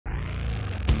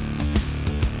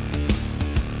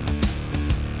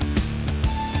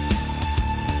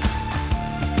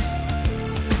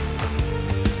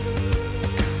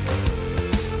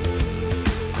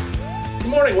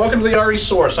morning. Welcome to the RE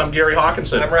Source. I'm Gary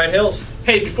Hawkinson. I'm Ryan Hills.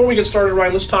 Hey, before we get started,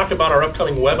 Ryan, let's talk about our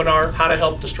upcoming webinar, How to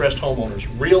Help Distressed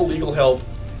Homeowners. Real legal help,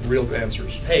 real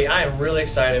answers. Hey, I am really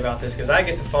excited about this because I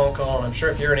get the phone call, and I'm sure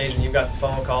if you're an agent, you've got the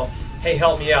phone call. Hey,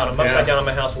 help me out. I'm upside down on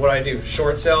my house. What do?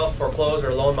 Short sale, foreclose,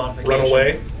 or loan modification? Run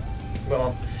away?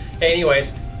 Well, hey,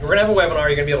 anyways, we're going to have a webinar.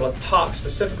 You're going to be able to talk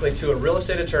specifically to a real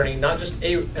estate attorney, not just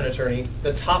an attorney,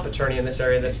 the top attorney in this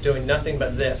area that's doing nothing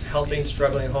but this, helping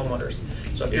struggling homeowners.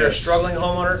 So if you're a struggling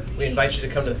homeowner, we invite you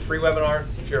to come to the free webinar.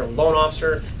 If you're a loan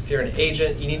officer, if you're an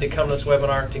agent, you need to come to this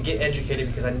webinar to get educated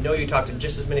because I know you talk to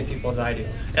just as many people as I do.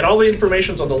 And all the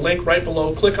information's on the link right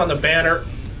below. Click on the banner.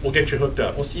 We'll get you hooked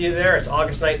up. We'll see you there. It's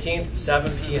August 19th,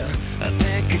 7 p.m.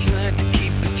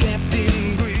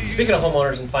 Speaking of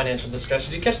homeowners and financial distress,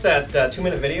 did you catch that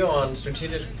 2-minute video on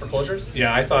strategic foreclosures?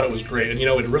 Yeah, I thought it was great. And you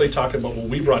know, it really talked about what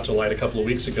we brought to light a couple of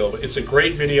weeks ago. But it's a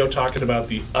great video talking about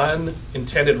the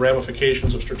unintended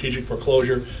ramifications of strategic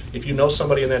foreclosure. If you know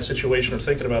somebody in that situation or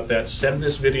thinking about that, send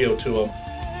this video to them.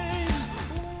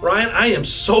 Ryan, I am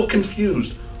so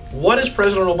confused. What is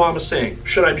President Obama saying?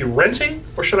 Should I be renting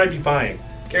or should I be buying?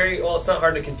 Gary, well, it's not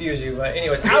hard to confuse you, but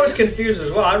anyways, I was confused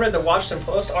as well. I read the Washington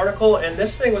Post article, and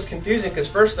this thing was confusing because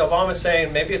first Obama's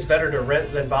saying maybe it's better to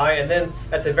rent than buy, and then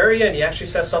at the very end he actually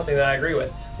says something that I agree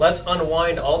with. Let's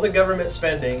unwind all the government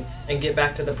spending and get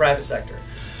back to the private sector.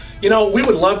 You know, we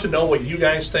would love to know what you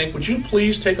guys think. Would you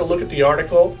please take a look at the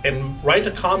article and write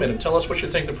a comment and tell us what you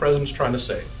think the president's trying to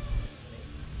say?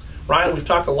 Ryan, we've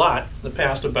talked a lot in the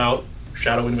past about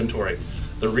shadow inventory.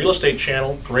 The Real Estate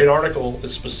Channel, great article,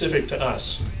 is specific to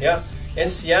us. Yeah. In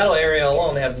Seattle area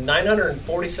alone, they have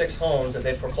 946 homes that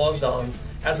they foreclosed on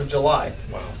as of July.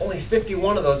 Wow. Only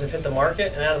 51 of those have hit the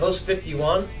market, and out of those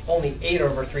 51, only 8 are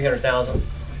over 300,000.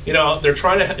 You know, they're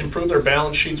trying to improve their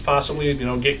balance sheets, possibly, you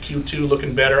know, get Q2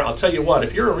 looking better. I'll tell you what,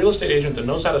 if you're a real estate agent that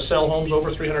knows how to sell homes over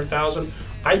 300,000,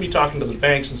 I'd be talking to the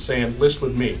banks and saying, list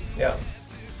with me. Yeah.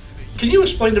 Can you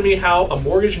explain to me how a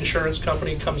mortgage insurance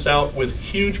company comes out with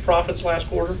huge profits last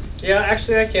quarter? Yeah,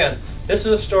 actually I can. This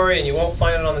is a story, and you won't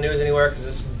find it on the news anywhere because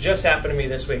this just happened to me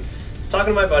this week. I was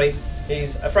talking to my buddy.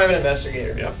 He's a private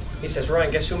investigator. Yeah. He says,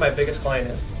 Ryan, guess who my biggest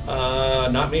client is?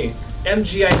 Not me.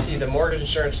 MGIC, the mortgage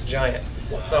insurance giant.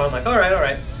 Wow. So I'm like, all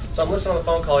right. So I'm listening on the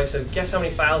phone call. He says, guess how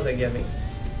many files they give me?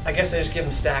 I guess they just give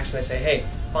them stacks, and they say, hey,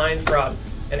 find fraud.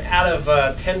 And out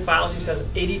of 10 files, he says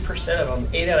 80% of them,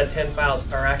 8 out of 10 files,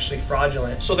 are actually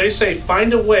fraudulent. So they say,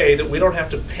 find a way that we don't have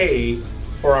to pay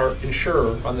for our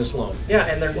insurer on this loan. Yeah,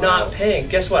 and they're not paying.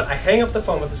 Guess what? I hang up the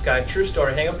phone with this guy. True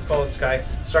story. Hang up the phone with this guy.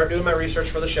 Start doing my research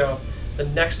for the show. The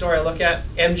next story I look at,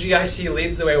 MGIC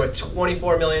leads the way with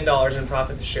 $24 million in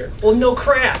profit this year. Well, no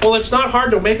crap. Well, it's not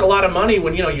hard to make a lot of money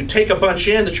when, you know, you take a bunch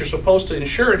in that you're supposed to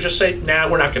insure and just say, nah,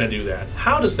 we're not going to do that.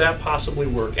 How does that possibly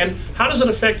work? And how does it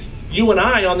affect you and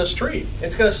I on the street?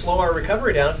 It's going to slow our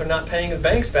recovery down if they're not paying the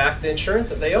banks back the insurance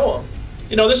that they owe them.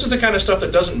 You know, this is the kind of stuff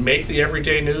that doesn't make the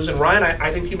everyday news. And Ryan,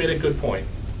 I think you made a good point.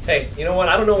 Hey, you know what?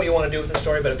 I don't know what you want to do with this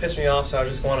story, but it pissed me off, so I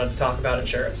just wanted to talk about it and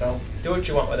share it. So do what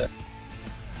you want with it.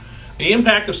 The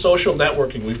impact of social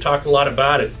networking. We've talked a lot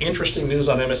about it. Interesting news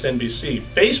on MSNBC.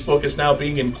 Facebook is now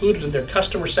being included in their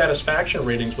customer satisfaction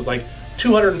ratings with like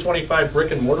 225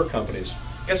 brick and mortar companies.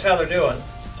 Guess how they're doing?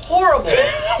 Horrible.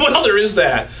 Well, there is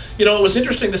that. You know, it was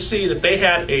interesting to see that they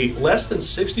had a less than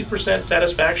 60%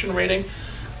 satisfaction rating.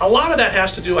 A lot of that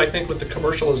has to do, I think, with the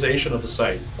commercialization of the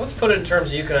site. Let's put it in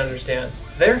terms you can understand.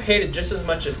 They're hated just as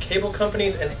much as cable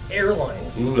companies and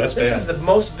airlines. Ooh, that's This bad. is the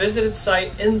most visited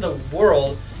site in the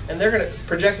world, and they're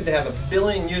projected to have 1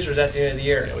 billion users at the end of the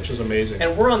year. Yeah, which is amazing.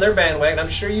 And we're on their bandwagon. I'm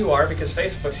sure you are because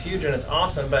Facebook's huge and it's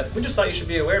awesome, but we just thought you should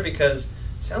be aware because it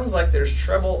sounds like there's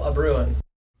trouble a-brewing.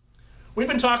 We've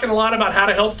been talking a lot about how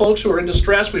to help folks who are in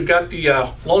distress. We've got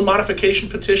the loan modification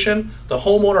petition, the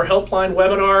homeowner helpline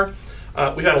webinar.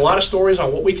 We've had a lot of stories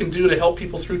on what we can do to help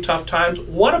people through tough times.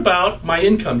 What about my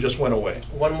income just went away?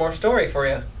 One more story for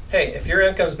you. Hey, if your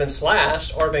income's been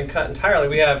slashed or been cut entirely,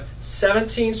 we have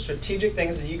 17 strategic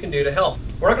things that you can do to help.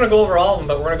 We're not going to go over all of them,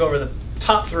 but we're going to go over the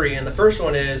top 3. And the first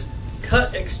one is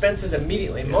cut expenses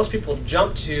immediately. Most people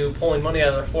jump to pulling money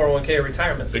out of their 401k or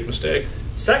retirements. Big mistake.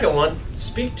 Second one,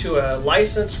 speak to a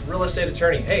licensed real estate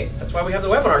attorney. Hey, that's why we have the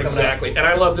webinar coming up. Exactly. And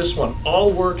I love this one.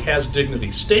 All work has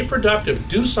dignity. Stay productive.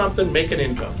 Do something. Make an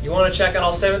income. You want to check out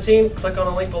all 17? Click on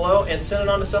the link below and send it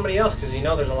on to somebody else because you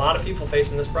know there's a lot of people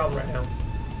facing this problem right now.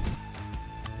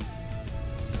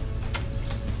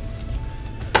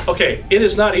 Okay, it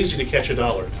is not easy to catch a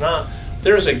dollar. It's not.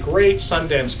 There is a great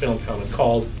Sundance film coming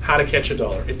called How to Catch a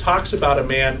Dollar. It talks about a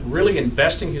man really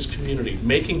investing his community,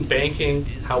 making banking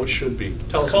how it should be.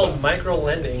 It's called micro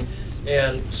lending,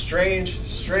 and strange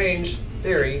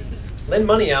theory. lend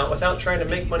money out without trying to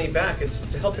make money back. It's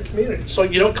to help the community. So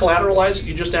you don't collateralize it,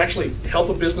 you just actually help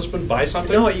a businessman buy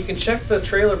something? No, you can check the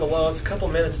trailer below. It's a couple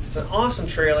minutes. It's an awesome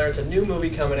trailer. It's a new movie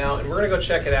coming out, and we're going to go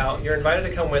check it out. You're invited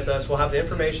to come with us. We'll have the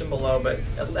information below, but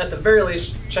at the very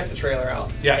least, check the trailer out.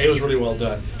 Yeah, it was really well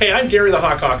done. Hey, I'm Gary the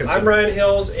Hawk Hawkinson. I'm Ryan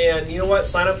Hills, and you know what?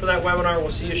 Sign up for that webinar.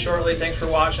 We'll see you shortly. Thanks for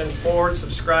watching. Forward,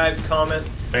 subscribe, comment.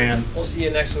 And we'll see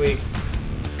you next week.